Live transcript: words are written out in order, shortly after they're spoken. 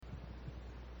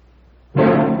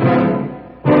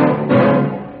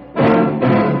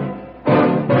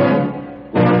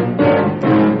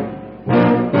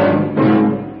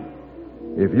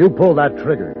If you pull that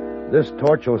trigger, this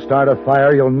torch will start a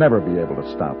fire you'll never be able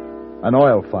to stop. An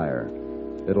oil fire.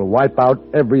 It'll wipe out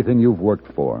everything you've worked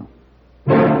for.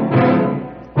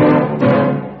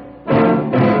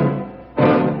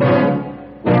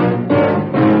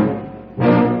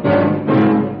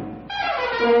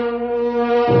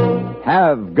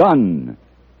 Have Gun.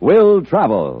 Will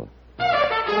Travel.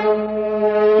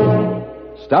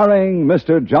 Starring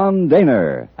Mr. John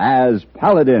Daner as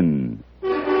Paladin.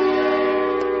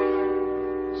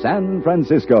 San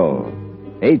Francisco,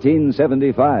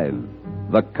 1875.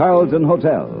 The Carlton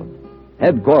Hotel.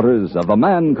 Headquarters of a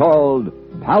man called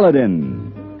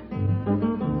Paladin.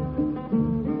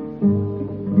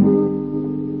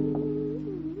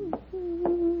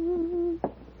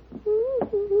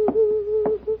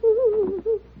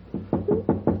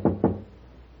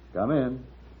 Come in.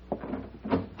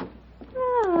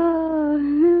 Oh,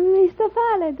 Mr.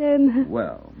 Paladin.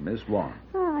 Well, Miss Wong.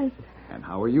 Hi. And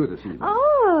how are you this evening?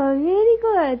 Oh, very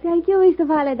good. Thank you, Mr.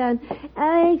 Paladin.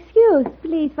 Excuse,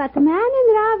 please, but the man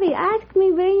in Ravi asked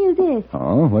me bring you this.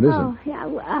 Oh, what is it?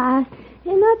 Yeah,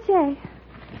 not say.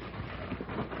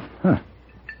 Huh.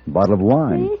 Bottle of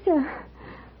wine. Yes, sir.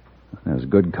 Has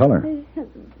good color.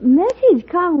 Message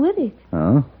come with it.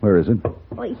 Oh, where is it?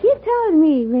 Oh, he told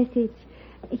me message.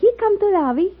 He come to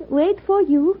Ravi, wait for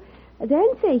you,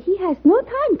 then say he has no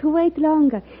time to wait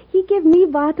longer. He give me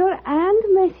water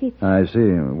and message. I see.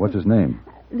 What's his name?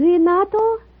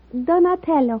 Renato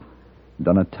Donatello.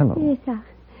 Donatello? Yes, sir.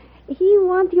 He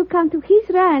want you come to his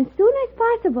ranch soon as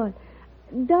possible.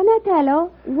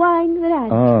 Donatello Wine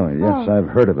Ranch. Oh, yes, I've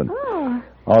heard of it. Oh.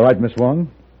 All right, Miss Wong,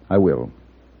 I will.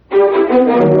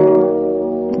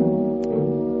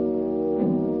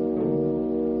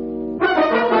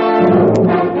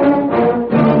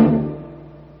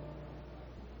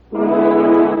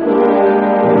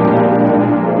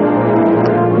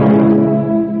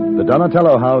 The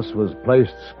Donatello house was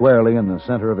placed squarely in the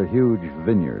center of a huge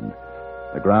vineyard.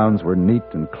 The grounds were neat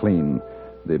and clean,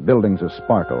 the buildings a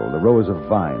sparkle, the rows of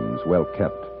vines well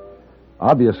kept.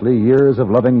 Obviously, years of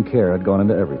loving care had gone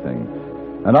into everything.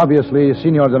 And obviously,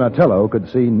 Signor Donatello could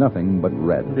see nothing but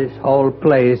red. This whole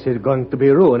place is going to be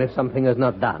ruined if something is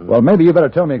not done. Well, maybe you better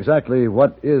tell me exactly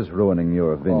what is ruining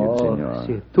your vineyard, Signor.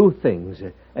 See, two things.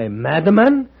 A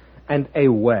madman and a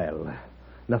well.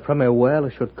 Now, from a well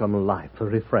should come life,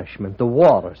 refreshment, the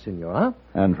water, Signor, huh?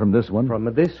 And from this one?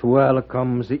 From this well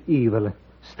comes evil,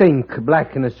 stink,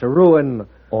 blackness, ruin.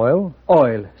 Oil?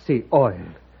 Oil, see, oil.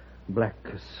 Black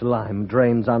slime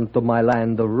drains onto my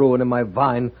land, the ruin of my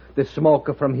vine. The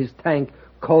smoke from his tank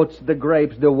coats the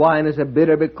grapes. The wine is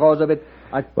bitter because of it.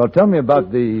 Well, tell me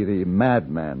about the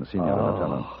madman, Signor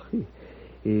Donatello.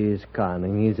 He is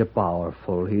cunning. He is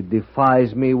powerful. He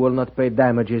defies me, will not pay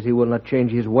damages. He will not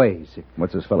change his ways.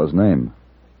 What's this fellow's name?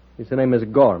 His name is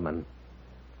Gorman.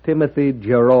 Timothy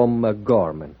Jerome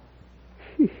Gorman.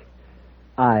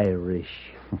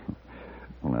 Irish.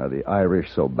 Well, are the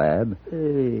Irish so bad?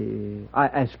 I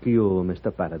ask you,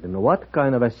 Mr. Paladin, what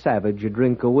kind of a savage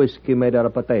drink a whiskey made out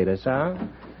of potatoes, huh?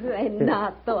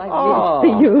 Renato, I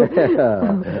miss you.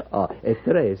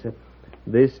 Teresa,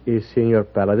 this is Senor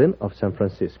Paladin of San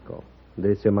Francisco.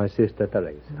 This is my sister,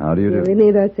 Teresa. How do you do?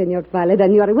 Bienvenido, Senor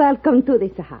Paladin. You are welcome to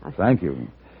this house. Thank you.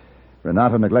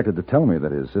 Renato neglected to tell me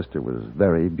that his sister was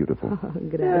very beautiful. Oh,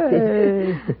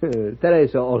 gracias.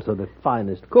 Teresa also the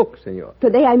finest cook, Senor.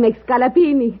 Today I make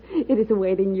scalapini. It is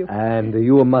awaiting you. And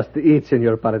you must eat,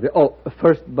 Senor Paladin. Oh,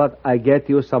 first, but I get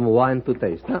you some wine to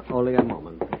taste. Huh? Only a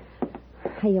moment.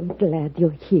 I am glad you're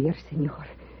here, Senor.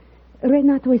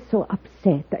 Renato is so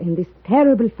upset in this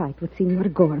terrible fight with Senor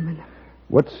Gorman.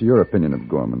 What's your opinion of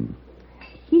Gorman?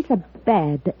 He's a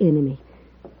bad enemy,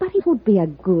 but he would be a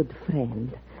good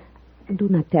friend. Do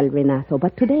not tell Renato,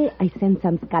 but today I sent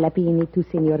some scalapini to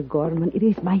Senor Gorman. It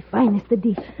is my finest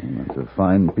dish. That's a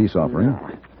fine peace offering.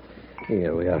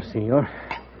 Here we are, Senor.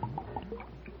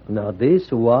 Now,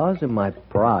 this was my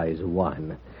prize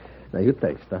wine. Now, you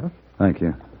taste, huh? Thank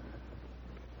you.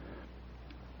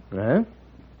 Huh?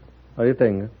 What do you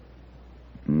think?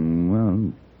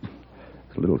 Well,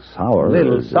 it's a little sour. A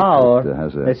little sour? It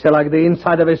has It's like the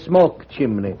inside of a smoke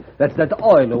chimney. That's that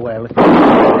oil well.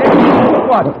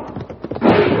 What?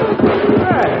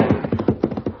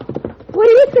 What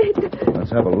is it?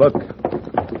 Let's have a look.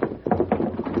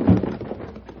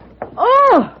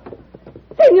 Oh!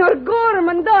 Senor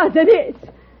Gorman does it.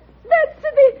 That's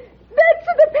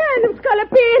the pan of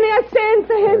scalapini I sent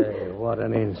to him. Hey, what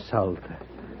an insult.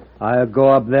 I'll go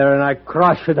up there and I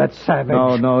crush that savage.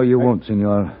 No, you won't,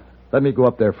 Senor. Let me go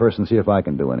up there first and see if I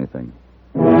can do anything.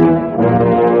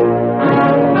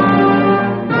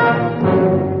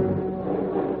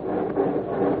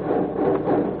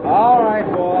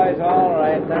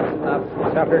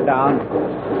 Set her down.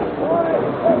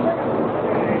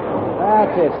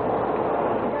 That's it.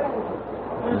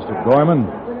 Mr. Gorman,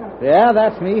 Yeah,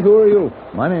 that's me. Who are you?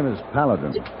 my name is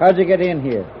Paladin. How'd you get in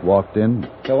here? Walked in.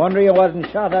 No wonder you wasn't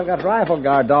shot. I've got rifle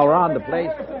guards all around the place.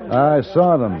 I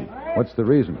saw them. What's the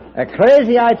reason? A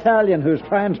crazy Italian who's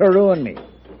trying to ruin me.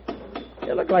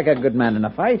 You look like a good man in a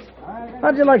fight.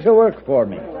 How'd you like to work for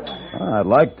me? I'd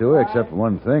like to, except for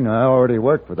one thing. I already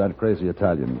work for that crazy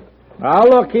Italian. Now,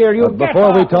 look here, you get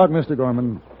Before we off. talk, Mr.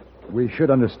 Gorman, we should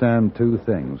understand two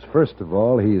things. First of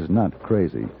all, he's not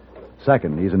crazy.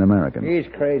 Second, he's an American.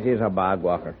 He's crazy as a bog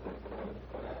walker.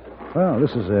 Well,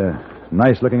 this is a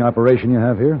nice-looking operation you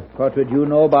have here. What would you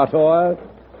know about oil?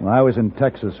 Well, I was in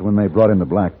Texas when they brought in the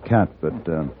Black Cat, but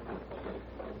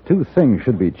two things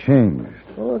should be changed.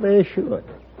 Oh, they should.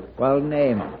 Well,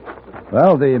 name 'em.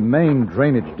 Well, the main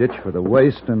drainage ditch for the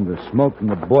waste and the smoke from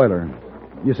the boiler.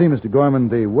 You see, Mr. Gorman,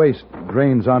 the waste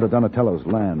drains onto Donatello's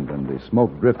land, and the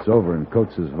smoke drifts over and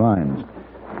coats his vines.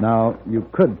 Now, you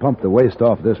could pump the waste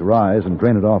off this rise and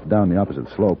drain it off down the opposite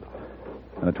slope.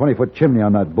 And a 20-foot chimney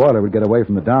on that boiler would get away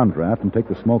from the downdraft and take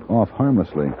the smoke off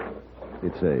harmlessly.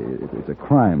 It's a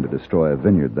crime to destroy a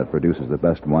vineyard that produces the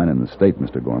best wine in the state,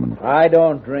 Mr. Gorman. I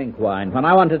don't drink wine. When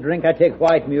I want to drink, I take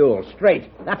white mule, straight.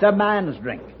 That's a man's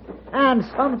drink. And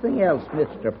something else,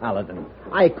 Mr. Paladin.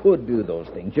 I could do those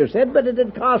things, you said, but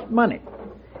it'd cost money.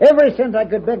 Every cent I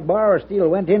could beg, borrow, or steal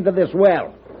went into this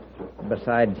well.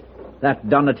 Besides, that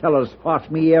Donatello's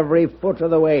fought me every foot of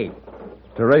the way.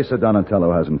 Teresa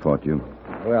Donatello hasn't fought you.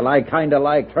 Well, I kind of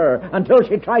liked her until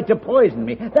she tried to poison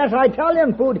me. That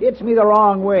Italian food hits me the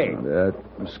wrong way. That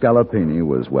Scalapini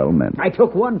was well meant. I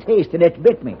took one taste and it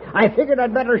bit me. I figured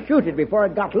I'd better shoot it before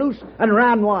it got loose and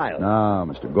ran wild. Now,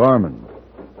 Mr. Gorman,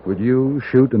 would you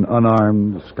shoot an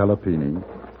unarmed Scalapini?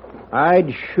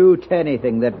 I'd shoot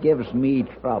anything that gives me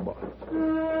trouble.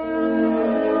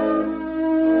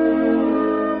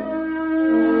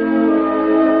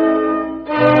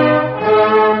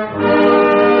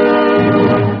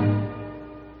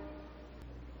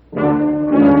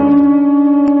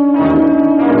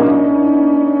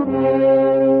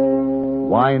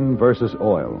 Wine versus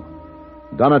oil.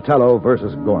 Donatello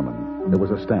versus Gorman. It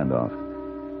was a standoff.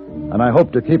 And I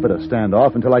hoped to keep it a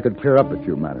standoff until I could clear up a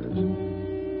few matters.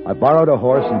 I borrowed a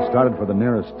horse and started for the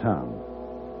nearest town.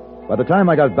 By the time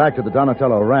I got back to the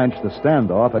Donatello ranch, the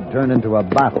standoff had turned into a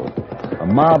battle. A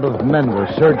mob of men were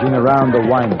surging around the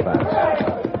wine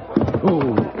vats.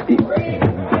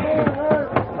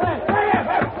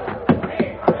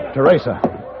 Teresa.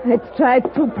 I tried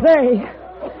to pray,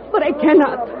 but I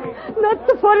cannot. Not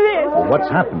for this. What's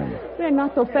happening?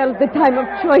 Renato felt the time of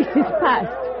choice is past.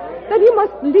 That he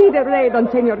must lead a raid on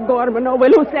Senor Gorman or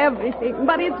we'll lose everything.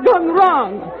 But it's gone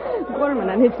wrong. Gorman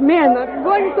and his men are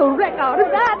going to wreck our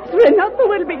vats. Renato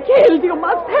will be killed. You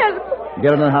must help.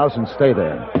 Get in the house and stay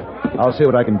there. I'll see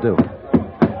what I can do.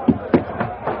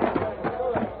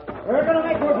 We're going to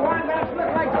make those wine vats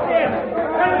look like this.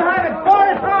 We're going to have it pour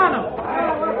it on them.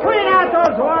 Clean out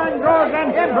those wine drawers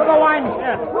and head for the wine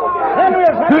shed. Then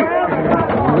we'll have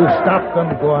You stop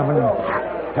them, Gorman.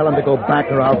 Tell them to go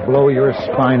back or I'll blow your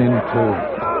spine in two.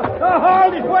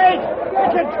 hold it, wait.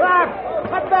 It's a trap.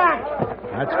 Come back.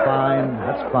 That's fine.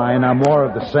 That's fine. Now more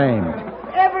of the same.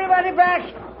 Everybody back.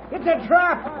 It's a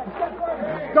trap.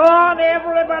 Go on,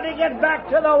 everybody get back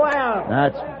to the well.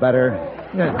 That's better.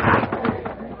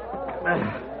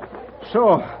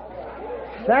 So,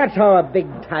 that's how a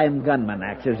big-time gunman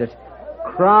acts, is it?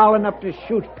 Crawling up to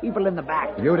shoot people in the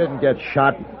back. You didn't get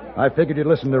shot. I figured you'd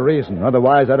listen to reason.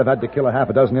 Otherwise, I'd have had to kill a half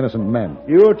a dozen innocent men.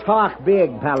 You talk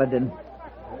big, Paladin.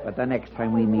 But the next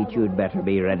time we meet, you'd better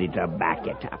be ready to back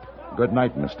it up. Good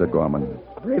night, Mr. Gorman.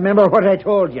 Remember what I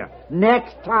told you.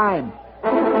 Next time.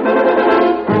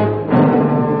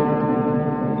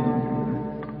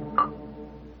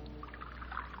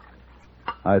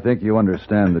 I think you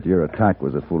understand that your attack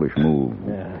was a foolish move.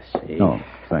 Yeah, see. Oh,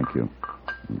 thank you.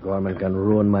 Gorman can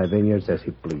ruin my vineyards as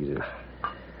he pleases.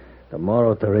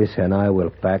 Tomorrow, Teresa and I will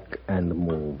pack and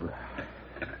move.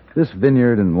 This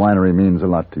vineyard and winery means a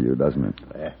lot to you, doesn't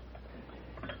it?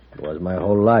 It was my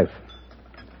whole life.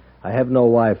 I have no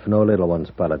wife, no little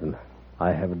ones, Paladin.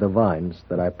 I have the vines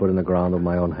that I put in the ground with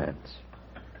my own hands.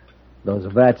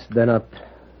 Those vats, they're not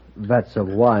vats of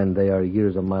wine. They are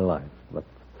years of my life. But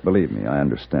believe me, I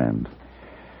understand.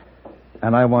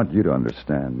 And I want you to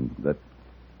understand that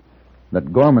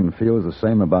Gorman feels the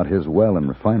same about his well and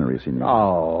refinery, Senor.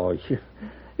 Oh,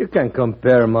 you can't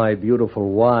compare my beautiful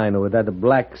wine with that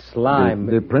black slime.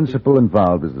 The principle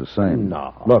involved is the same.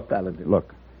 No, Look, Paladin.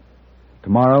 look.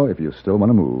 Tomorrow, if you still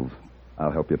want to move,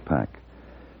 I'll help you pack.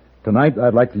 Tonight,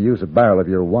 I'd like to use a barrel of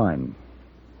your wine.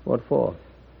 What for?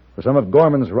 For some of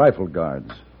Gorman's rifle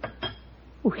guards.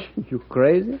 You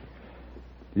crazy?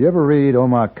 Do you ever read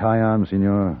Omar Khayyam,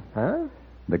 senor? Huh?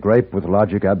 The grape with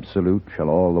logic absolute shall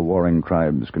all the warring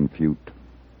tribes confute.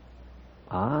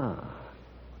 Ah.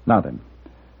 Now then,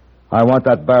 I want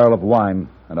that barrel of wine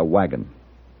and a wagon.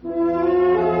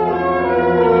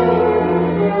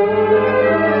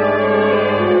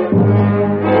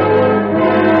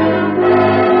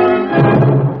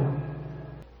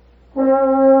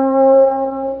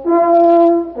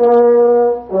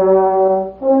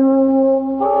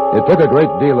 It took a great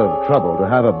deal of trouble to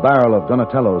have a barrel of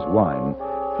Donatello's wine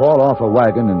fall off a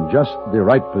wagon in just the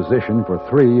right position for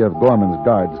 3 of Gorman's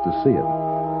guards to see it.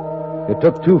 It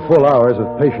took 2 full hours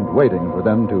of patient waiting for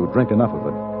them to drink enough of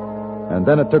it. And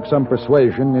then it took some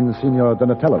persuasion in Signor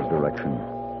Donatello's direction.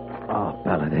 Oh,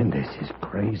 Paladin, this is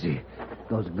crazy.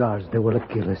 Those guards, they will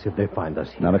kill us if they find us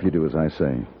here. Not if you do as I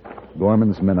say.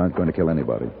 Gorman's men aren't going to kill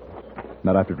anybody.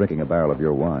 Not after drinking a barrel of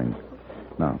your wine.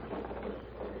 Now,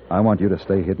 I want you to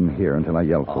stay hidden here until I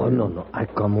yell for you. Oh, no. I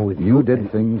come with you. You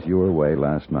did things your way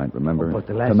last night, remember? Oh, but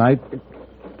the last...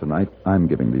 Tonight, I'm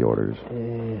giving the orders.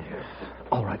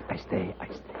 All right, I stay.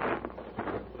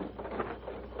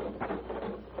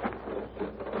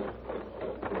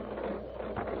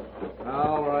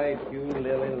 All right, you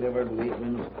lily-livered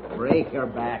weaklings. Break your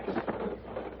backs.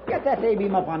 Get that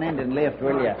A-beam up on end and lift,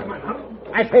 will you?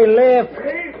 I say lift.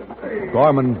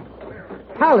 Gorman.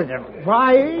 Paladin,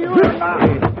 why are you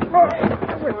not?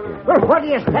 What are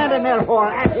you standing there for?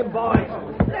 At him, boys.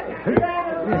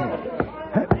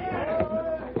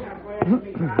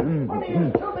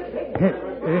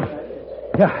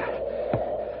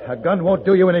 A gun won't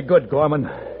do you any good, Gorman.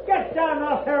 Get down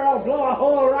off there, I'll blow a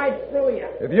hole right through you.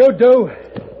 If you do,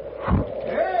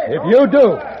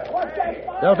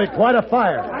 there'll be quite a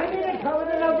fire. I need it,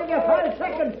 Paladin. I'll give you 5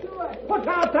 seconds. Put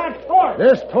out that torch.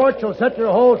 This torch will set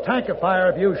your whole tank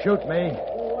afire if you shoot me.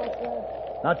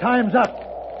 Now, time's up.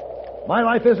 My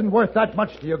life isn't worth that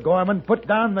much to you, Gorman. Put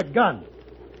down the gun.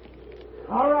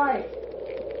 All right.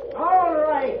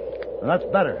 Well, that's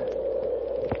better.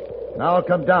 Now I'll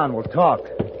come down. We'll talk.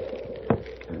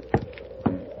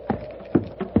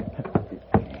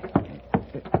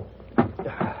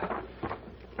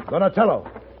 Donatello.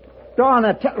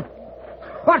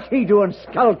 What's he doing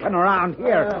skulking around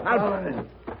here?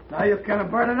 Now you kind of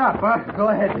burn it up, huh? Go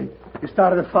ahead. You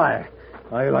started a fire.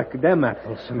 I like them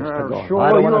apples, Mr. Gorman. Sure.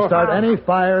 I don't want to start any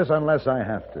fires unless I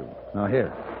have to. Now,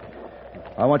 here.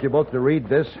 I want you both to read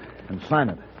this and sign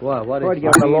it. What What is do you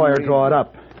Have the mean lawyer read? draw it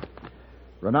up.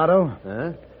 Renato,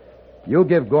 Huh? you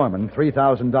give Gorman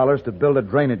 $3,000 to build a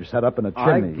drainage setup and a I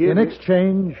chimney. give In it-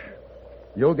 exchange,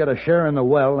 you'll get a share in the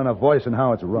well and a voice in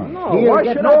how it's run. Why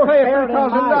should I pay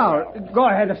 $3,000? Go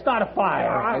ahead and start a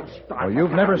fire. Oh,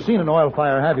 you've never seen an oil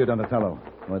fire, have you, Donatello?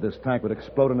 Well, this tank would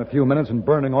explode in a few minutes and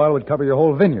burning oil would cover your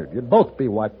whole vineyard. You'd both be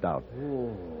wiped out.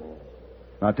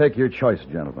 Now, take your choice,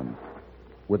 gentlemen.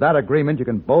 With that agreement, you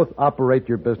can both operate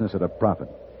your business at a profit.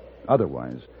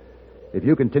 Otherwise, if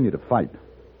you continue to fight,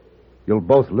 you'll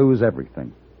both lose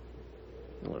everything.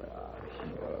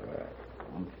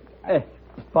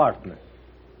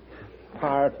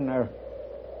 Partner.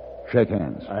 Shake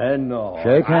hands. I know.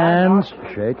 Shake hands.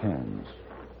 Shake hands.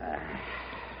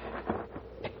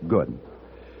 Good.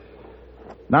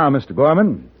 Now, Mr.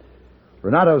 Gorman,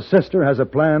 Renato's sister has a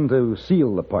plan to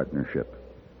seal the partnership.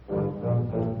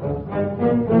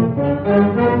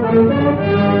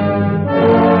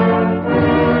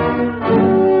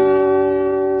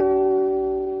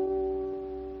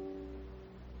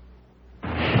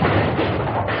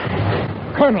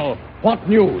 Colonel, what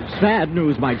news? Bad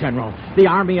news, my general. The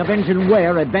army of Engine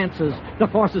Ware advances. The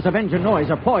forces of Engine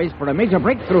Noise are poised for a major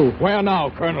breakthrough. Where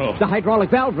now, Colonel? The hydraulic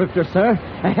valve rifter, sir.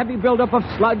 A heavy buildup of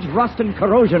sludge, rust, and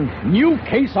corrosion. New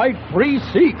K-Site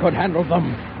 3C could handle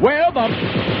them. Where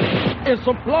is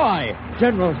supply?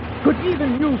 General, could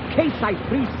even new K-Site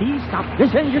 3C stop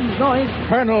this engine's noise?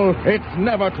 Colonel, it's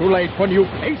never too late for new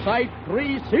K-Site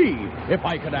 3C. If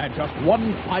I could add just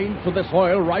 1 pint to this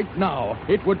oil right now,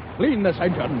 it would clean this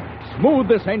engine, smooth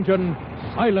this engine,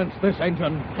 silence this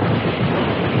engine.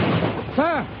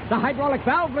 Sir, the hydraulic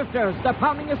valve lifters, they're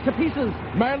pounding us to pieces.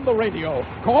 Man the radio.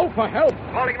 Call for help.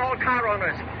 Calling all car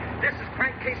owners. This is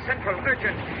Crankcase Central,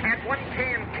 urgent. Add 1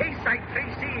 km K-Site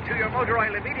 3C to your motor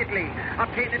oil immediately.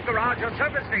 Obtain at garage or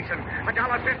service station.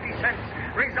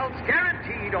 $1.50. Results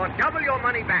guaranteed or double your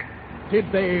money back.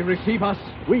 Did they receive us?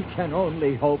 We can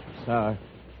only hope, sir.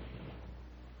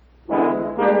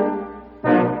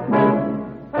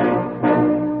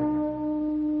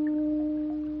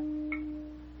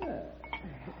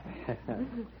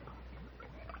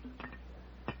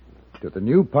 To the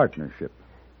new partnership.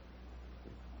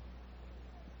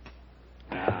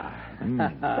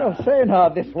 Well, say now,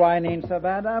 this wine ain't so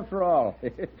bad after all.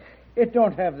 It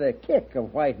don't have the kick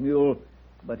of White Mule,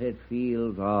 but it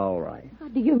feels all right.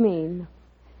 What do you mean?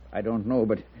 I don't know,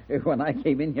 but when I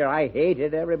came in here, I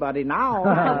hated everybody now.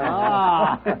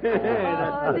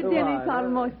 The dinner's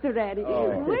almost ready.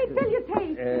 Wait till you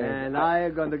taste. And I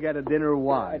am going to get a dinner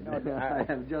wine. I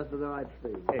have just the right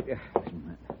thing.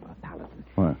 Paladin,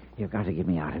 What? you've got to get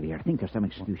me out of here. I think there's some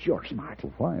excuse. You're smart.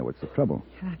 Why? What's the trouble?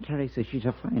 Teresa, she's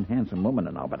a fine, handsome woman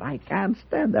and all, but I can't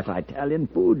stand that Italian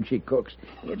food she cooks.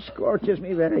 It scorches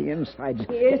me very inside.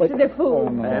 Here's to the food. Oh,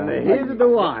 no. And here's the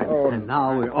wine. Oh. And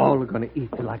now we're all going to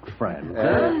eat like friends.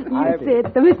 You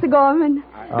sit, Mr. Gorman.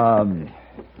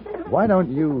 Why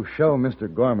don't you show Mr.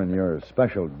 Gorman your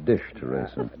special dish,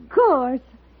 Teresa? Of course.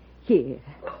 Here.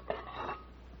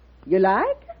 You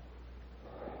like?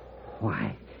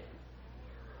 Why,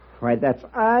 that's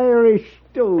Irish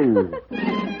stew.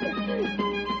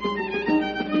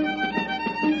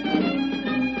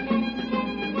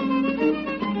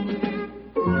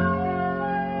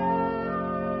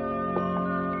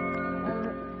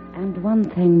 And one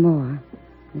thing more,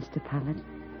 Mr. Paladin.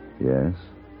 Yes?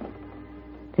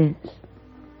 This.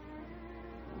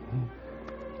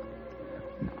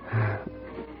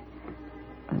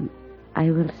 I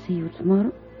will see you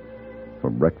tomorrow. For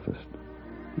breakfast.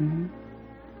 Mm-hmm.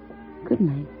 Good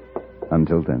night.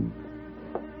 Until then.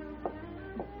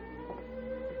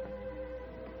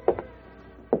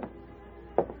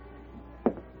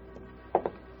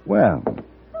 Well,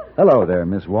 hello there,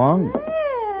 Miss Wong.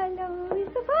 Hello,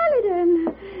 Mr.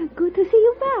 Paladin. Good to see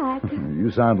you back.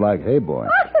 You sound like Hey Boy.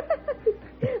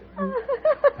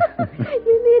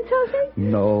 You need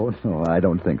something? No, I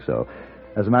don't think so.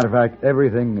 As a matter of fact,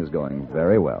 everything is going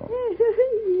very well. Yes,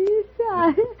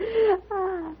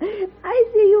 I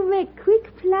see you make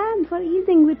quick plans for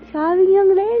eating with charming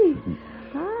young lady.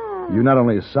 You not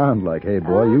only sound like Hey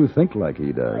Boy, you think like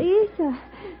he does. Yes, sir.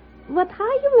 But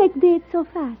how you make dates so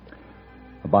fast?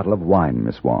 A bottle of wine,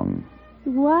 Miss Wong.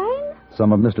 Wine?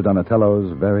 Some of Mr.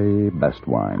 Donatello's very best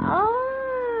wine.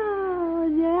 Oh,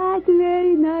 that's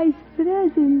very nice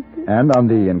present. And on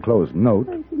the enclosed note,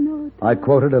 No, I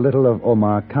quoted a little of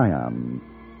Omar Khayyam.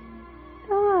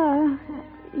 Oh,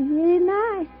 very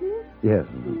nice. Yes,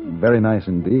 very nice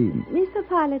indeed. Mr.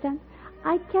 Paladin,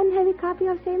 I can have a copy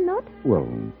of same note? Well,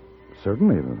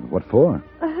 certainly. What for?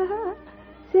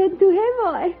 Sent to Hey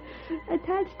Boy.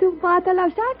 Attached to bottle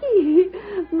of sake.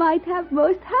 Might have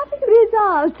most happy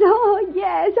results. Oh,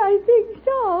 yes, I think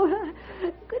so.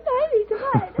 Good night, Mr.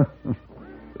 Paladin.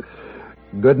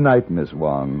 Good night, Miss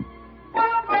Wong.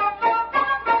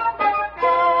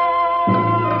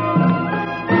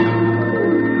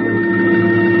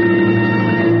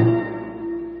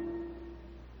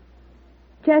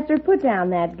 Chester, put down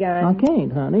that gun. I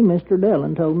can't, honey. Mr.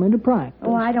 Dillon told me to practice.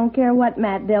 Oh, I don't care what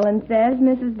Matt Dillon says.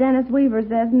 Mrs. Dennis Weaver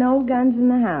says no guns in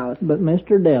the house. But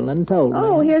Mr. Dillon told me.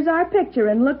 Oh, here's our picture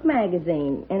in Look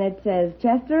magazine. And it says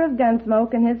Chester of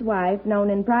Gunsmoke and his wife, known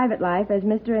in private life as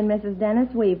Mr. and Mrs.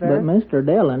 Dennis Weaver. But Mr.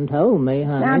 Dillon told me,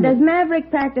 honey. Now, does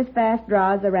Maverick practice fast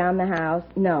draws around the house?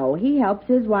 No, he helps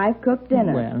his wife cook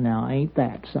dinner. Well, now, ain't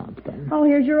that something? Oh,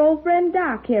 here's your old friend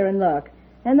Doc here and Look.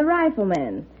 And the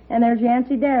riflemen. And there's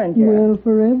Yancey Derringer. Well,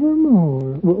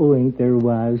 forevermore. Oh, ain't their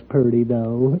wives purty,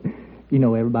 though? You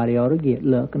know, everybody ought to get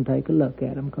Luck and take a look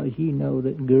at 'em, 'cause you know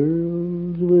that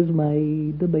girls was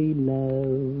made to be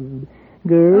loved.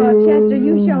 Girls... Oh, Chester,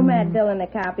 you show Matt Dillon a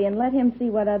copy and let him see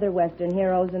what other Western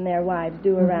heroes and their wives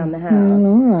do around the house. Well,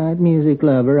 all right, music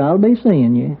lover. I'll be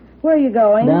seeing you. Where are you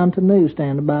going? Down to the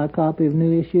newsstand to buy a copy of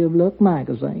new issue of Look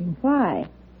magazine. Why?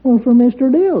 Well, for Mr.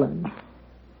 Dillon.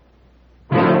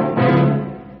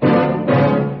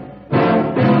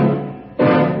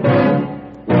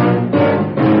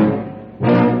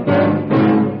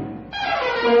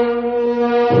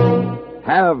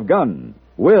 Have Gun,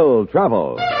 Will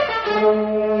Travel.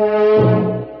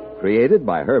 Created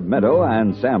by Herb Meadow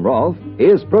and Sam Rolfe,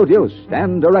 is produced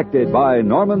and directed by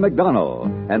Norman McDonnell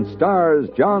and stars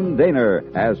John Daner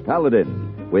as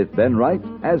Paladin, with Ben Wright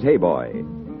as Hey Boy.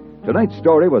 Tonight's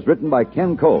story was written by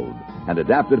Ken Kolb and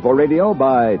adapted for radio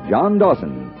by John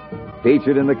Dawson.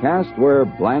 Featured in the cast were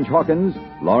Blanche Hawkins,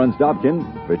 Lawrence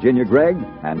Dobkin, Virginia Gregg,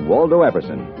 and Waldo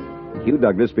Epperson. Hugh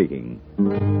Douglas speaking.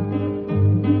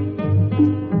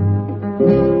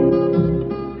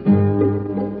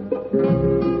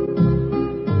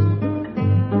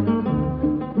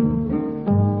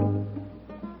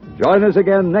 Join us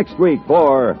again next week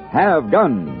for Have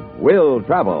Gun, Will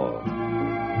Travel.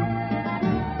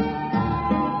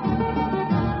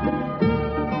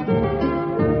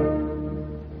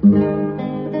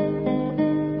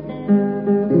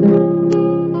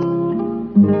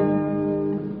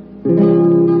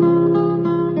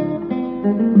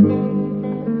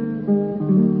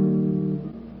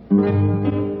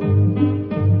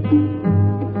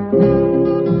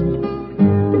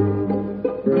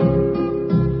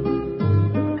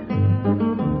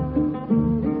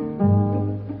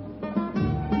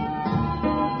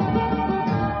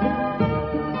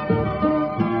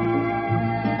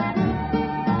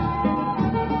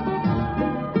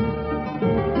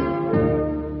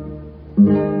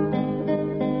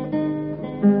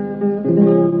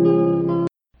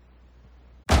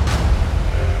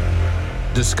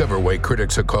 Discover why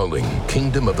critics are calling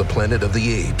Kingdom of the Planet of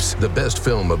the Apes the best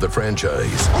film of the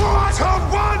franchise. What a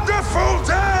wonderful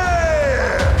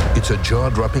day! It's a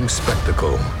jaw-dropping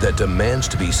spectacle that demands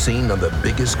to be seen on the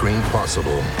biggest screen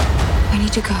possible. We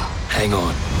need to go. Hang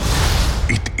on.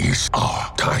 It is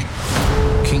our time.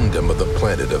 Kingdom of the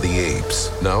Planet of the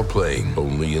Apes. Now playing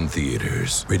only in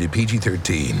theaters. Rated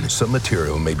PG-13. Some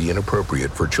material may be inappropriate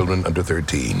for children under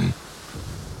 13.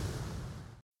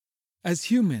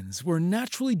 As humans, we're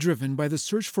naturally driven by the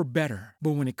search for better.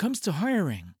 But when it comes to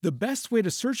hiring, the best way to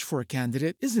search for a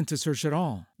candidate isn't to search at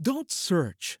all. Don't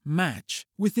search, match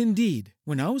with Indeed.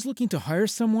 When I was looking to hire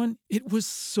someone, it was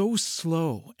so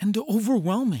slow and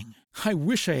overwhelming. I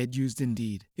wish I had used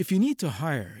Indeed. If you need to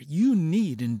hire, you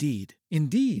need Indeed.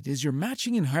 Indeed is your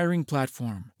matching and hiring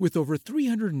platform with over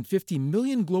 350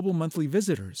 million global monthly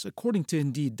visitors, according to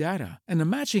Indeed data, and a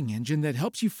matching engine that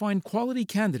helps you find quality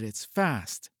candidates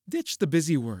fast. Ditch the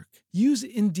busy work. Use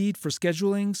Indeed for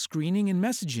scheduling, screening, and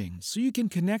messaging so you can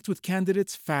connect with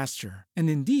candidates faster.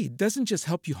 And Indeed doesn't just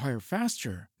help you hire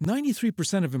faster.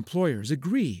 93% of employers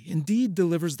agree Indeed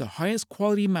delivers the highest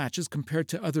quality matches compared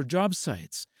to other job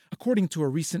sites, according to a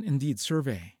recent Indeed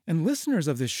survey. And listeners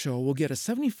of this show will get a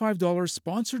 $75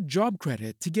 sponsored job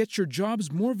credit to get your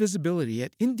jobs more visibility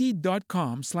at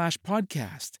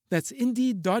Indeed.com/podcast. That's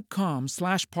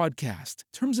Indeed.com/podcast.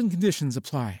 Terms and conditions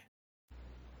apply.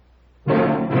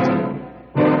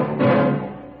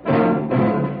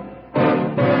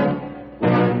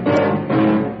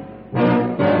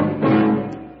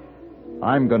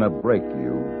 I'm gonna break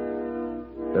you.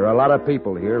 There are a lot of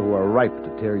people here who are ripe to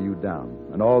tear you down,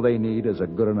 and all they need is a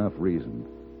good enough reason.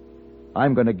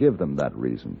 I'm gonna give them that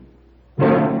reason.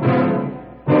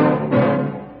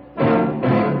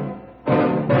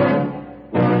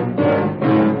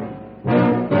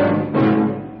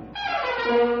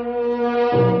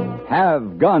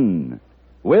 Have Gun,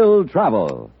 Will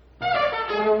Travel.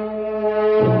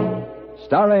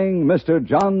 Starring Mr.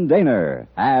 John Daner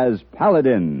as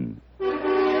Paladin.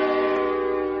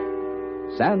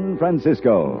 San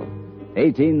Francisco,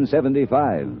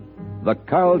 1875. The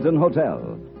Carlton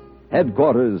Hotel,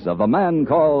 headquarters of the man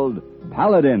called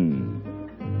Paladin.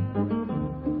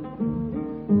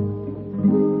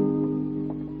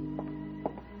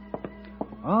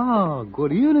 Ah,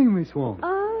 good evening, Miss Wong.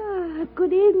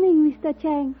 Good evening, Mr.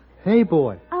 Chang. Hey,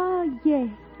 boy. Yes.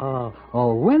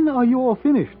 When are you all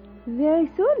finished? Very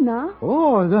soon now.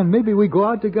 Oh, then maybe we go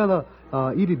out together,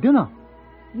 eat dinner.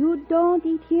 You don't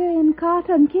eat here in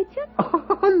Carlton Kitchen?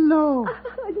 Oh, no.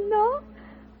 No?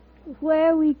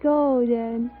 Where we go,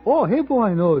 then? Oh, hey,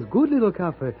 boy knows. Good little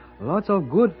cafe. Lots of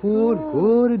good food,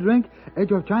 good drink,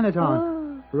 edge of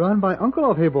Chinatown. Run by Uncle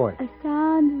of Hey Boy.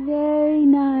 Sounds very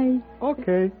nice.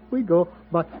 Okay, we go.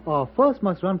 But first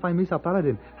must run find Mr.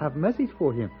 Paladin. Have message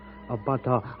for him. But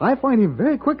I find him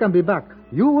very quick and be back.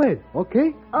 You wait,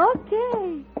 okay?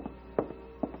 Okay.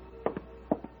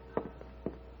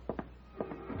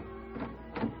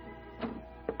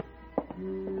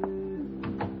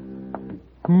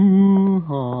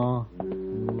 Oh.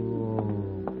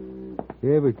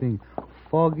 Everything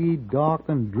foggy, dark,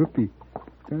 and drippy.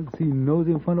 Can't see nose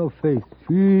in front of face.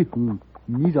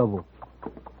 Miserable.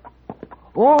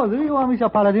 Oh, there you are, Mr.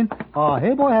 Paladin.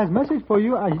 Hey boy has message for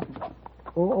you.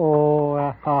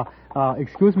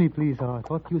 Excuse me, please. I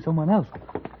thought you were someone else.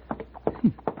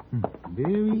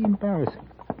 Very embarrassing.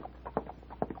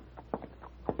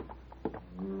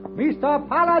 Mr.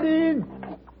 Paladin!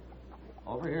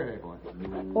 Over here, hey boy.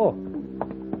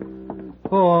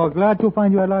 Oh, glad to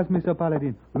find you at last, Mr.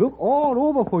 Paladin. Look all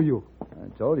over for you. I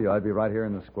told you I'd be right here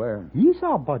in the square. Yes,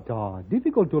 sir, but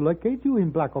difficult to locate you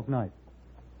in black of night.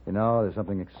 You know, there's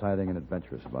something exciting and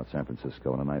adventurous about San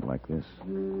Francisco on a night like this.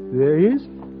 There is?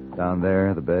 Down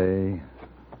there, the bay,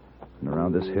 and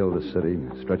around this hill, the city,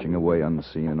 stretching away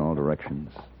unseen in all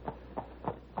directions.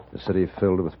 The city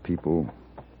filled with people,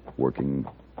 working,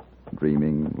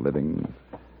 dreaming, living.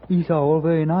 These are all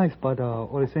very nice, but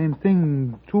all the same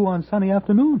thing true on sunny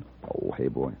afternoon. Oh, hey,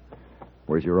 boy.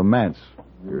 Where's your romance?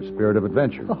 Your spirit of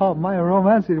adventure? Oh, my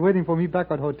romance is waiting for me back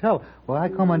at hotel. Well, I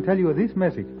come and tell you this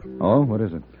message. Oh, what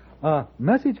is it?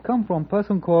 Message come from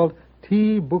person called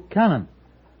T. Buchanan.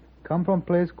 Come from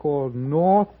place called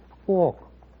North Fork.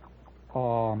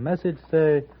 Message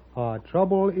say,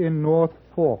 trouble in North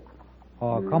Fork.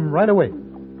 Come right away.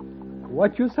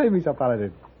 What you say, Mr.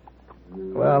 Paladin?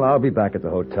 Well, I'll be back at the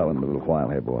hotel in a little while,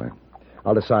 hey, boy.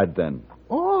 I'll decide then.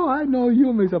 Oh, I know you,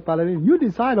 Mr. Paladin. You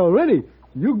decide already.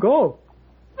 You go.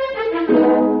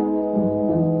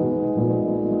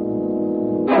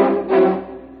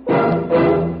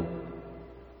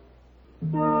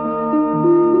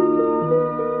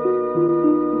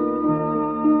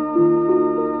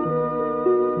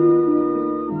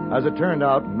 it turned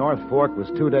out, North Fork was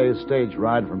 2 days' stage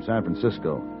ride from San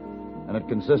Francisco, and it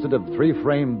consisted of 3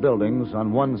 frame buildings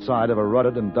on one side of a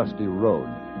rutted and dusty road: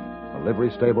 a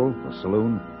livery stable, a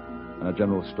saloon, and a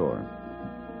general store.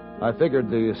 I figured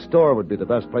the store would be the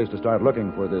best place to start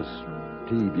looking for this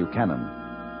T. Buchanan.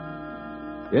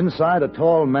 Inside, a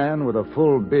tall man with a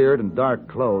full beard and dark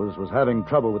clothes was having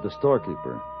trouble with the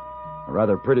storekeeper. A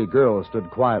rather pretty girl stood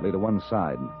quietly to one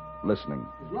side, listening.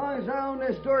 As long as I own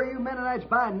this store, you Mennonites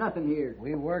buy nothing here.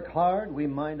 We work hard. We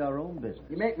mind our own business.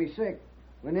 You make me sick.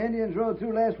 When the Indians rode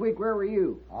through last week, where were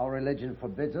you? Our religion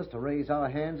forbids us to raise our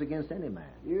hands against any man.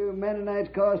 You Mennonites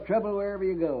cause trouble wherever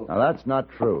you go. Now, that's not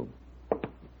true.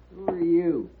 Who are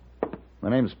you? My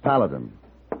name's Paladin.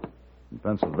 In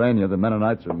Pennsylvania, the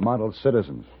Mennonites are model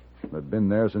citizens. They've been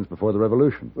there since before the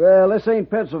Revolution. Well, this ain't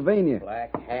Pennsylvania.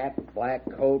 Black hat, black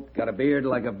coat, got a beard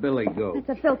like a billy goat.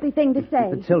 That's a filthy thing to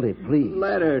say. Tildy, please.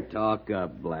 Let her talk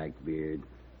up, Blackbeard.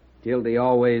 Tildy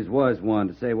always was one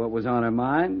to say what was on her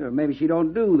mind, or maybe she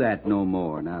don't do that no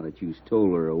more now that you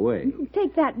stole her away.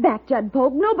 Take that back, Judd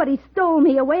Polk. Nobody stole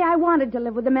me away. I wanted to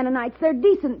live with the Mennonites. They're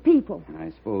decent people. I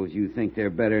suppose you think they're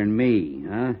better than me,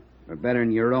 huh? Or better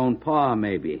than your own pa,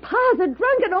 maybe. Pa's a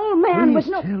drunken old man Please, with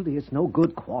no... Tildy, it's no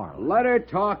good quarrel. Let her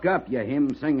talk up, you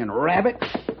hymn-singing rabbit.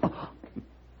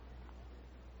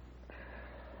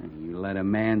 You let a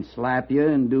man slap you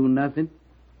and do nothing?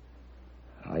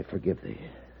 I forgive thee.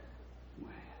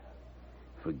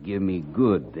 Forgive me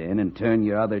good, then, and turn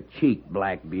your other cheek,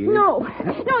 Blackbeard. No,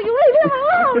 you leave him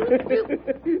alone.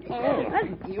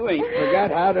 You ain't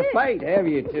forgot how to fight, have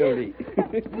you, Tildy?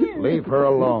 Leave her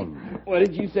alone. What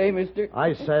did you say, mister?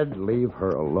 I said leave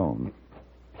her alone.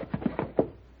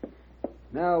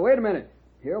 Now, wait a minute.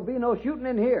 There'll be no shooting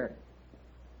in here.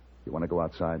 You want to go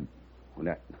outside?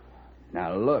 Well,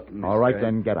 now, look, mister. All right,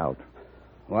 then, get out.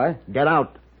 What? Get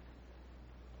out.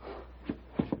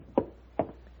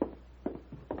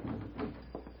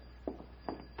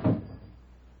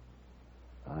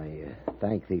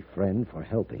 Thank thee, friend, for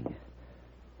helping.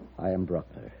 I am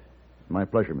Bruckner. My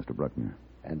pleasure, Mr. Bruckner.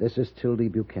 And this is Tildy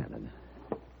Buchanan.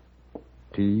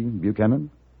 T.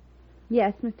 Buchanan?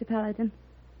 Yes, Mr. Paladin.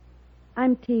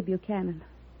 I'm T. Buchanan.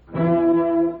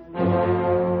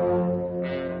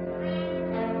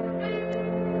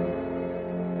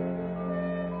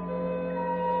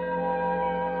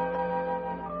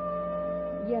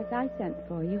 Yes, I sent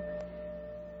for you.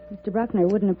 Mr. Bruckner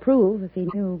wouldn't approve if he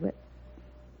knew, but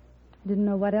didn't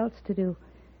know what else to do.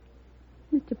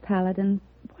 Mr. Paladin,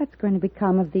 what's going to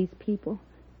become of these people?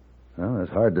 Well,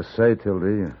 it's hard to say,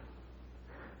 Tildy.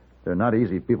 They're not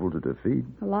easy people to defeat.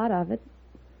 A lot of it.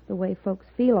 The way folks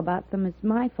feel about them is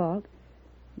my fault,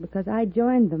 because I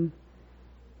joined them.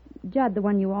 Judd, the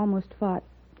one you almost fought,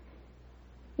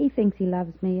 he thinks he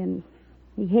loves me, and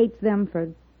he hates them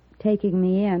for taking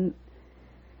me in.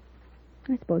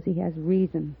 I suppose he has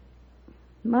reason.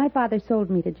 My father sold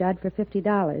me to Judd for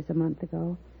 $50 a month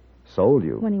ago. Sold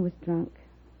you? When he was drunk.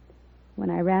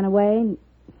 When I ran away,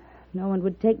 no one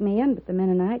would take me in but the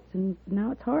Mennonites, and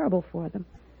now it's horrible for them.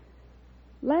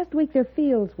 Last week their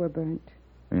fields were burnt.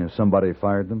 Somebody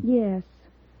fired them? Yes.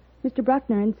 Mr.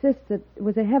 Bruckner insists that it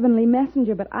was a heavenly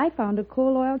messenger, but I found a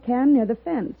coal oil can near the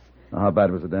fence. How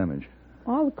bad was the damage?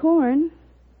 All the corn,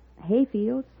 hay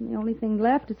fields, and the only thing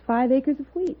left is 5 acres of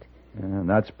wheat. And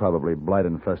that's probably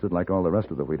blight-infested like all the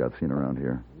rest of the wheat I've seen around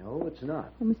here. No, it's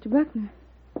not. Oh, Mr. Bruckner.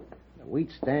 The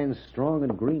wheat stands strong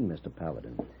and green, Mr.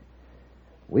 Paladin.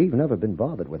 We've never been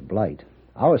bothered with blight.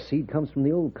 Our seed comes from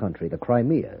the old country, the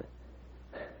Crimea.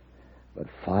 But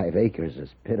 5 acres is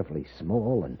pitifully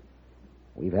small, and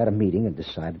we've had a meeting and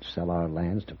decided to sell our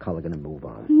lands to Culligan and move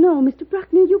on. No, Mr.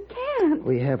 Bruckner, you can't.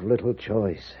 We have little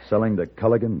choice. Selling to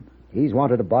Culligan? He's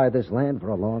wanted to buy this land for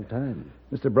a long time.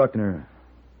 Mr. Bruckner,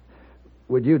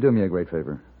 would you do me a great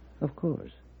favor? Of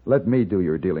course. Let me do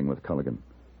your dealing with Culligan.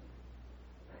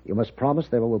 You must promise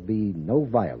there will be no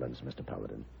violence, Mr.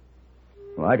 Paladin.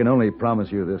 Well, I can only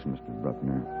promise you this, Mr.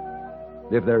 Bruckner.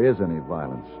 If there is any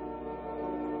violence,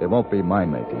 it won't be my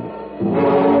making.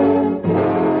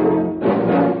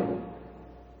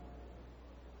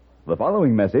 The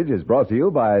following message is brought to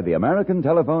you by the American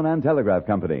Telephone and Telegraph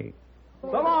Company.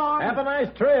 So long. Have a nice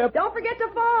trip. Don't forget to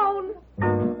phone.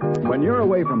 When you're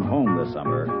away from home this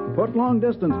summer, put long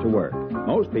distance to work.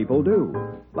 Most people do.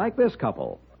 Like this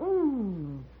couple.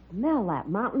 Smell that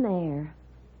mountain air.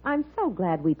 I'm so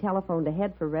glad we telephoned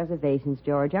ahead for reservations,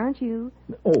 George, aren't you?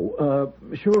 Oh,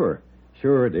 sure.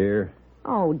 Sure, dear.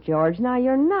 Oh, George, now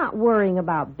you're not worrying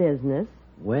about business.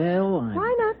 Well,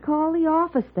 Why not call the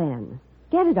office then?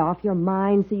 Get it off your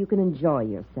mind so you can enjoy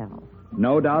yourself.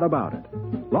 No doubt about it.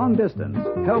 Long distance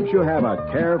helps you have a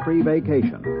carefree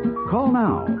vacation. Call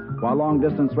now while long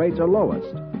distance rates are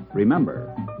lowest. Remember,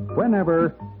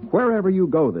 wherever you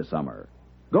go this summer,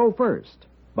 go first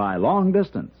by long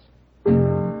distance.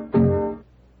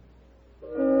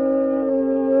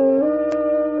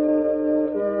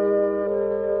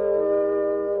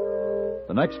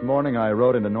 The next morning, I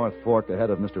rode into North Fork ahead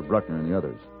of Mr. Bruckner and the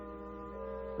others.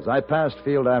 As I passed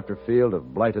field after field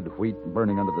of blighted wheat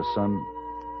burning under the sun,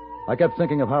 I kept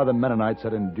thinking of how the Mennonites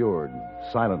had endured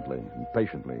silently and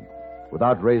patiently,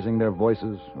 without raising their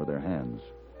voices or their hands.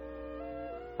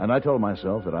 And I told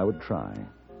myself that I would try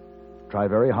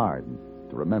very hard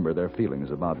to remember their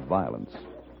feelings about violence.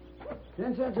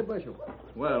 10 cents a bushel.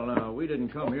 Well, we didn't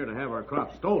come here to have our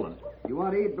crops stolen. You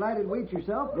want to eat blighted wheat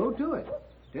yourself? Go to it.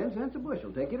 10 cents a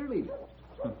bushel. Take it or leave it.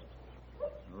 I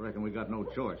reckon we got no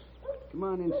choice. Come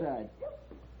on inside.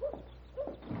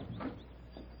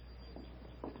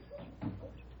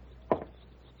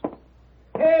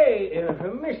 Hey,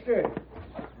 mister.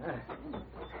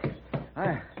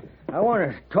 I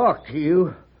want to talk to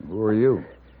you. Who are you?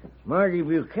 Marty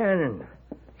Buchanan,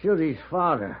 Sildy's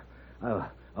father. I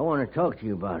want to talk to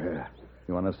you about her.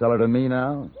 You want to sell her to me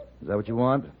now? Is that what you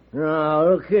want? No,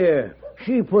 look here.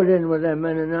 She put in with them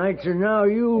Mennonites, and now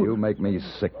you... You make me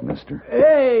sick, mister.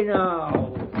 Hey,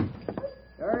 now.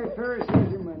 Sorry, Ferris,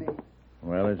 here's your money.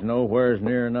 Well, it's nowheres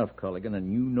near enough, Culligan,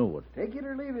 and you know it. Take it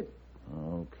or leave it.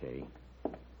 Okay.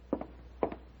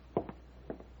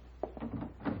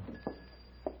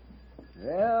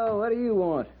 Well, what do you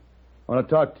want? I want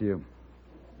to talk to you.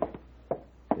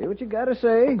 Say what you got to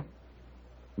say.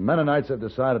 The Mennonites have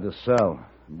decided to sell.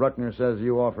 Bruckner says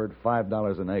you offered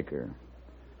 $5 an acre.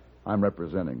 I'm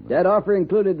representing them. That offer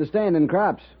included the standing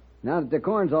crops. Now that the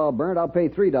corn's all burnt, I'll pay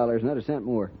 $3, not a cent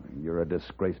more. You're a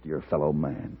disgrace to your fellow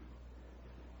man.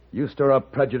 You stir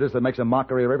up prejudice that makes a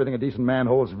mockery of everything a decent man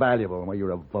holds valuable, while you're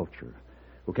a vulture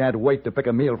who can't wait to pick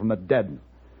a meal from the dead.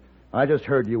 I just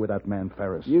heard you with that man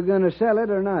Ferris. You going to sell it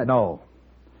or not? No.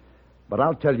 But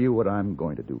I'll tell you what I'm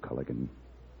going to do, Culligan.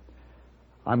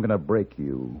 I'm going to break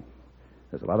you.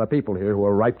 There's a lot of people here who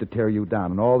are ripe to tear you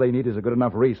down, and all they need is a good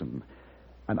enough reason.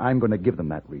 And I'm going to give them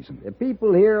that reason. The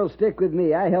people here will stick with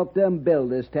me. I helped them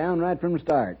build this town right from the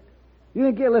start. You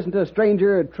think you'll listen to a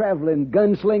stranger, a traveling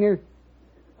gunslinger?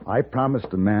 I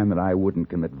promised a man that I wouldn't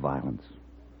commit violence.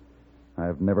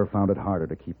 I've never found it harder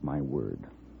to keep my word.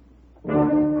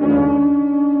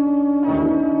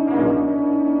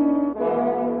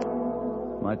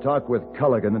 My talk with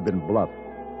Culligan had been bluff,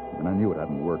 and I knew it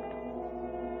hadn't worked.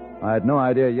 I had no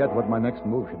idea yet what my next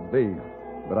move should be,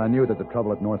 but I knew that the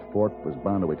trouble at North Fork was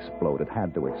bound to explode. It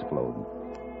had to explode.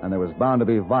 And there was bound to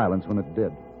be violence when it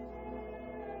did.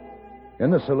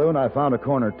 In the saloon, I found a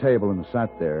corner table and sat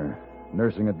there,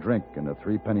 nursing a drink and a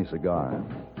 3-penny cigar.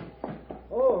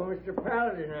 Oh, Mr.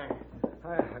 Paladin,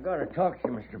 I got to talk to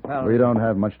you, Mr. Paladin. We don't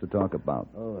have much to talk about.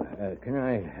 Oh, can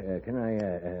I...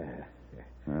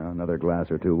 Another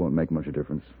glass or two won't make much of a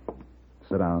difference.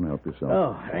 Sit down, help yourself.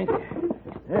 Oh, thank you.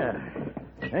 Yeah,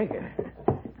 thank you.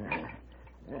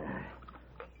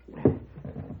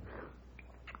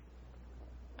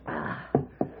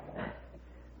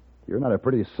 You're not a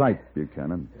pretty sight,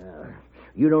 Buchanan.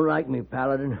 You don't like me,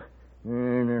 Paladin,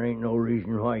 and there ain't no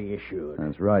reason why you should.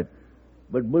 That's right.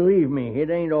 But believe me, it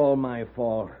ain't all my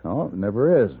fault. No, it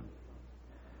never is.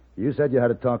 You said you had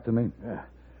to talk to me.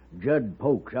 Judd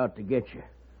Polk's out to get you.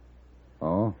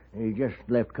 Oh? He just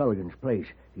left Culligan's place.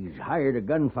 He's hired a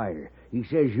gunfighter. He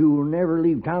says you'll never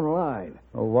leave town alive.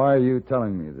 Oh, why are you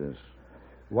telling me this?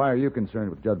 Why are you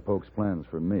concerned with Judd Polk's plans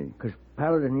for me? Because,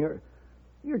 Paladin, you're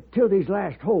Tildy's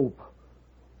last hope.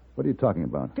 What are you talking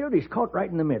about? Tildy's caught right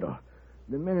in the middle.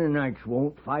 The Mennonites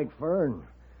won't fight for her, and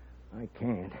I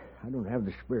can't. I don't have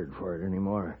the spirit for it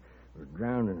anymore. We're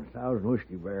drowned in 1,000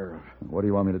 whiskey barrels. What do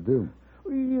you want me to do?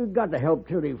 You got to help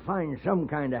Tildy find some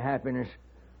kind of happiness.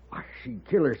 She'd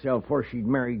kill herself before she'd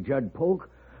marry Judd Polk.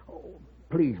 Oh,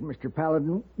 please, Mr.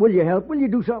 Paladin, will you help? Will you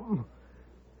do something?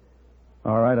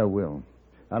 All right, I will.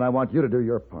 And I want you to do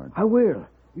your part. I will.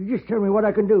 You just tell me what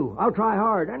I can do. I'll try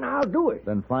hard, and I'll do it.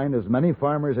 Then find as many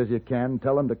farmers as you can.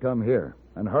 Tell them to come here.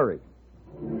 And hurry.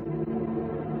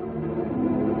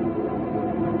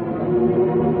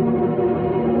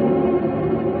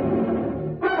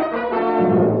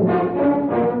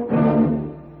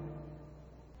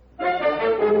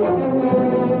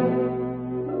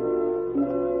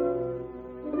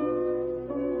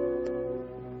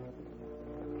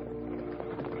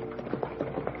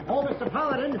 Oh, Mr.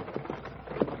 Paladin.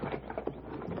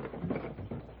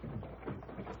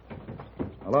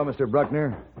 Hello, Mr.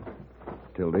 Bruckner.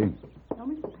 Tildy. Oh,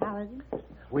 Mr. Paladin.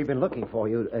 We've been looking for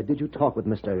you. Did you talk with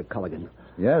Mr. Culligan?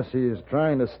 Yes, he's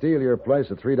trying to steal your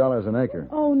place at $3 an acre.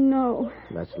 Oh, no.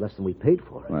 That's less than we paid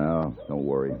for it. Well, don't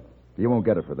worry. You won't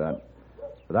get it for that.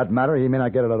 For that matter, he may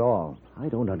not get it at all. I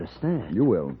don't understand. You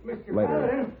will. Mr.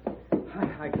 Later.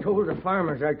 Paladin, I told the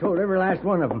farmers. I told every last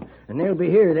one of them. And they'll be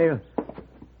here. They'll...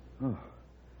 Oh.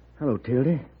 Hello,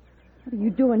 Tildy. What are you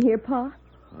doing here, Pa?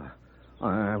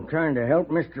 I'm trying to help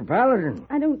Mr. Paladin.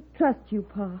 I don't trust you,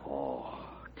 Pa. Oh,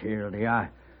 Tildy, I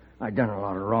done a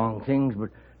lot of wrong things,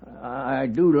 but I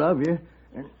do love you,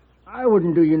 and I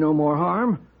wouldn't do you no more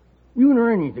harm. You nor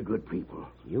any of the good people.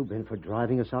 You've been for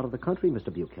driving us out of the country,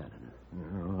 Mr. Buchanan.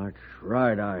 Oh, that's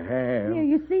right, I have. Here,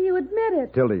 you see, you admit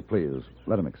it. Tildy, please,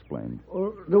 let him explain.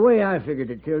 Well, the way I figured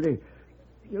it, Tildy,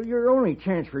 your only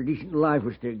chance for a decent life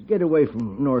was to get away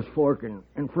from North Fork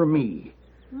and from me.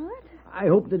 What? I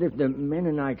hope that if the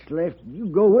Mennonites left, you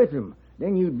go with them.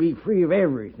 Then you'd be free of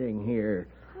everything here.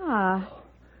 Pa.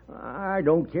 I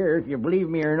don't care if you believe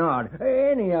me or not,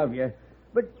 any of you.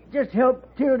 But just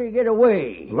help Tildy get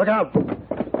away. Look out!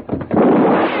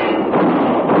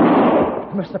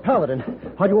 Mr. Paladin,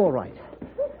 are you all right?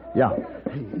 Yeah.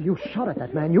 You shot at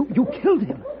that man. You killed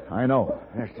him. I know.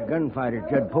 That's the gunfighter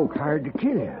Judd Polk hired to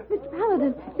kill you. Mr.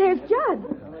 Paladin, there's Judd.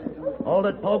 Hold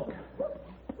it, Polk.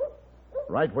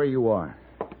 Right where you are.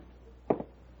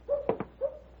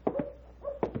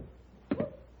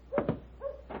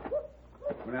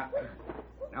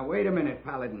 Now wait a minute,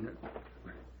 Paladin.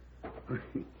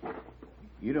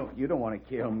 You don't want to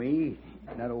kill me,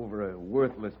 not over a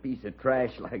worthless piece of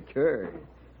trash like her.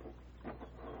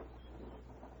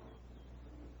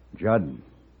 Judd,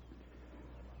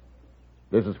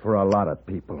 this is for a lot of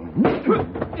people.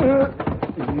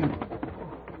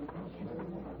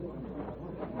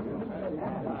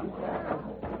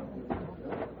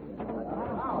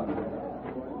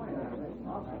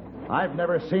 I've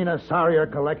never seen a sorrier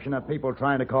collection of people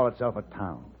trying to call itself a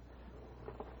town.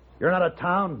 You're not a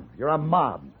town, you're a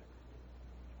mob.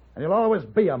 And you'll always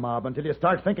be a mob until you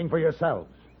start thinking for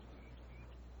yourselves.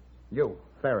 You,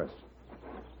 Ferris.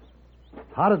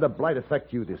 How did the blight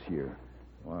affect you this year?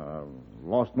 Well, I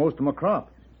lost most of my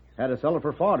crop. Had to sell it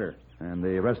for fodder. And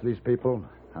the rest of these people,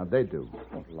 how'd they do?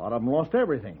 Well, a lot of them lost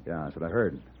everything. Yeah, that's what I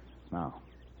heard. Now,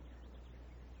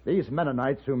 these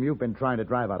Mennonites whom you've been trying to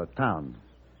drive out of town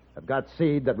have got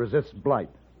seed that resists blight.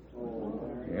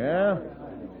 Yeah?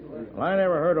 Well, I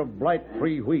never heard of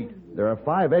blight-free wheat. There are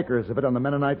 5 acres of it on the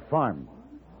Mennonite farm.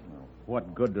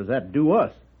 What good does that do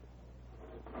us?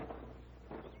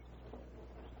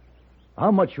 How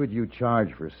much would you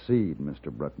charge for seed, Mr.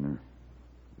 Bruckner?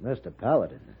 Mr.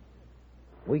 Paladin,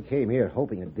 we came here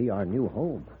hoping it'd be our new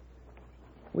home.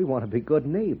 We want to be good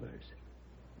neighbors.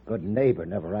 Good neighbor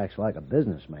never acts like a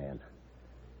businessman.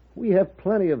 We have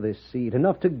plenty of this seed,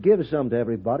 enough to give some to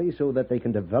everybody so that they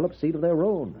can develop seed of their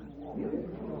own.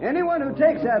 Anyone who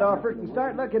takes that offer can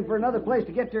start looking for another place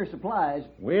to get their supplies.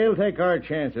 We'll take our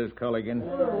chances, Culligan.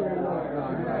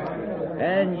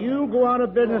 And you go out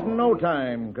of business in no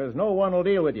time, because no one will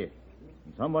deal with you.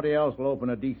 Somebody else will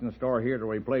open a decent store here to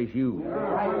replace you.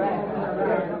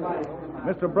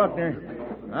 Mr. Bruckner,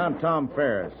 I'm Tom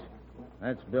Ferris.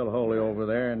 That's Bill Holey over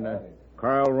there, and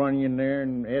Carl Runyon there,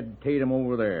 and Ed Tatum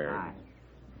over there.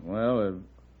 Well,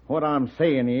 what I'm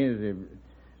saying is,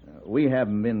 we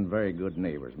haven't been very good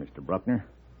neighbors, Mr. Bruckner,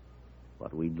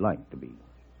 but we'd like to be.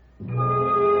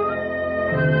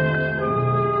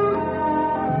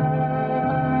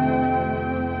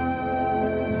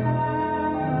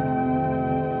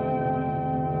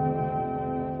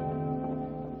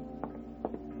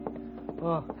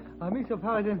 Mr.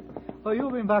 Paladin,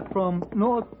 you've been back from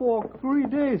North Fork 3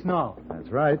 days now. That's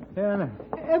right. And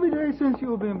every day since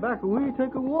you've been back, we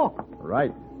take a walk.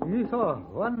 Right. You saw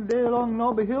 1 day along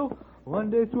Noble Hill, 1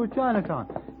 day through Chinatown.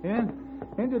 And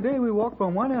today we walk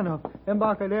from one end of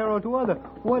Embarcadero to other.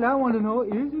 What I want to know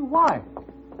is why.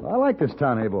 Well, I like this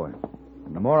town, hey, boy.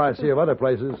 And the more I see of other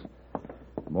places,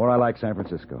 the more I like San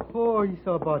Francisco. Oh, you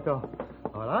saw, but, well,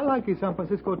 I like it, San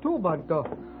Francisco, too, but,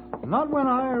 not when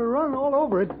I run all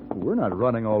over it. We're not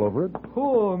running all over it.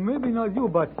 Oh, maybe not you,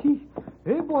 but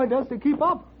hey, boy, does to keep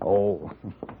up. Oh,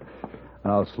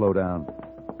 I'll slow down.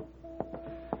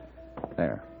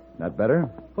 There. That better?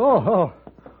 Oh,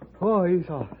 yes,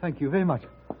 thank you very much.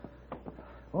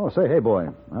 Oh, say, hey, boy,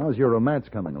 how's your romance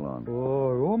coming along?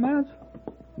 Oh, romance?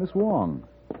 Miss Wong.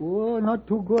 Oh, not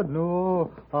too good,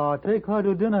 no. Take her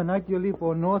to dinner night you leave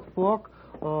for North Fork.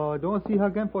 Don't see her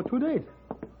again for 2 days.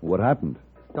 What happened?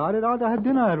 Started out to have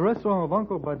dinner at a restaurant of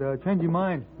Uncle, but changed your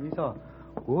mind. He saw.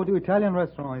 Go to Italian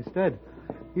restaurant instead.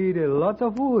 Eat lots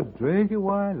of food, drink your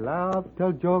wine, laugh,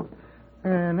 tell jokes,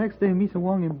 and next day Miss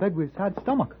Wong in bed with sad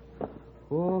stomach.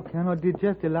 Oh, cannot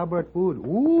digest elaborate food.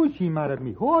 Ooh, she mad at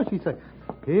me. Oh, she said,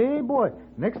 hey, boy,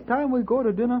 next time we go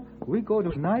to dinner, we go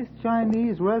to a nice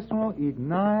Chinese restaurant, eat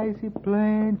nice,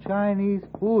 plain Chinese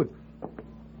food.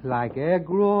 Like egg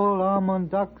roll,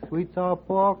 almond duck, sweet sour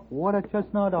pork, water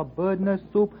chestnut or bird nest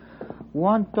soup,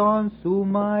 wonton,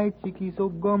 sumai, chicky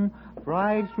soup gum,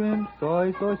 fried shrimp,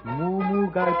 soy sauce, moo moo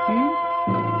gai pea.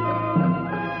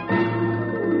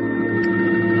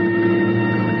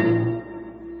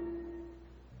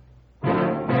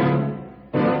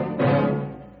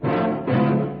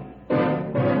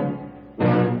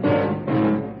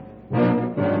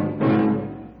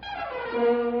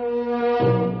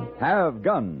 Have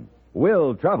Gun,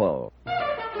 Will Travel.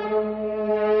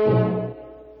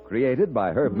 Created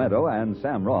by Herb Meadow and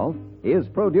Sam Rolfe, is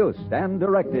produced and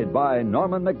directed by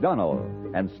Norman McDonald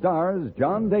and stars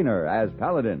John Daner as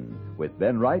Paladin with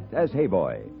Ben Wright as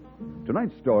Hayboy.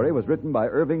 Tonight's story was written by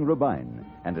Irving Rubine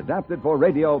and adapted for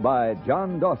radio by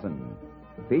John Dawson.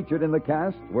 Featured in the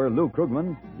cast were Lou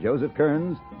Krugman, Joseph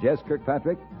Kearns, Jess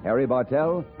Kirkpatrick, Harry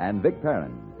Bartell, and Vic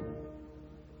Perrin.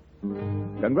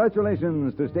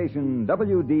 Congratulations to station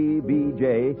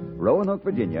WDBJ, Roanoke,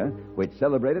 Virginia, which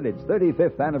celebrated its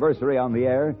 35th anniversary on the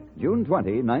air June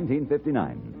 20,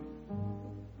 1959.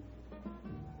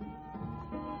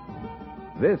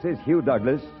 This is Hugh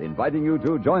Douglas inviting you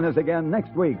to join us again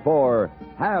next week for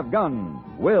Have Gun,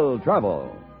 Will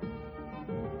Travel.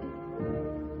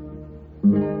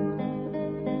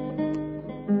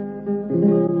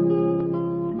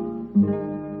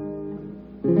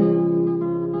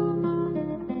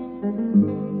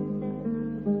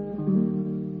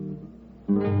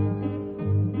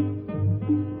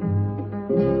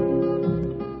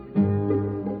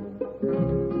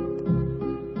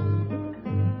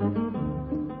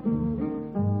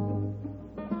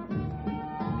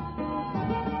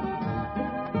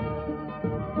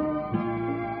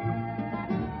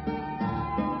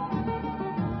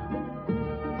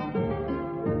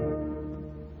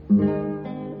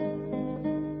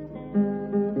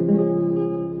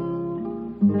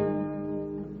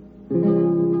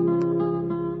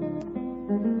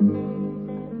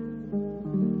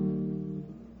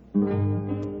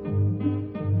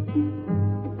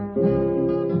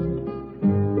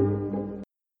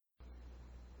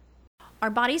 Our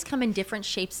bodies come in different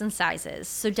shapes and sizes,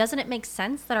 so doesn't it make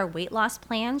sense that our weight loss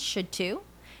plans should too?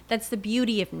 That's the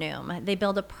beauty of Noom. They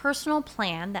build a personal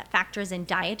plan that factors in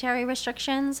dietary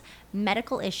restrictions,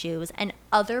 medical issues, and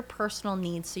other personal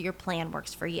needs so your plan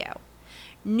works for you.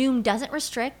 Noom doesn't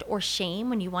restrict or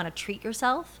shame when you want to treat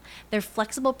yourself. Their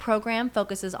flexible program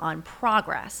focuses on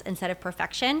progress instead of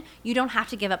perfection. You don't have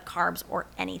to give up carbs or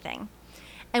anything.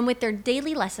 And with their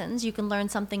daily lessons, you can learn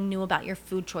something new about your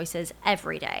food choices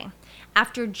every day.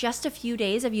 After just a few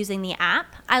days of using the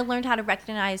app, I learned how to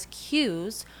recognize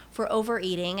cues for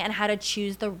overeating and how to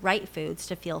choose the right foods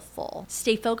to feel full.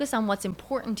 Stay focused on what's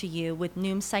important to you with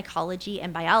Noom's psychology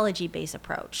and biology-based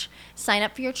approach. Sign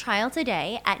up for your trial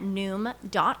today at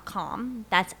Noom.com.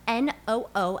 That's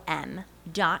Noom.com.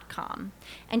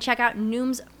 And check out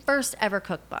Noom's first ever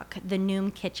cookbook, The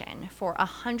Noom Kitchen, for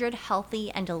 100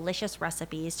 healthy and delicious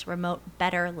recipes to promote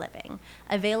better living.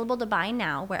 Available to buy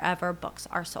now wherever books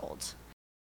are sold.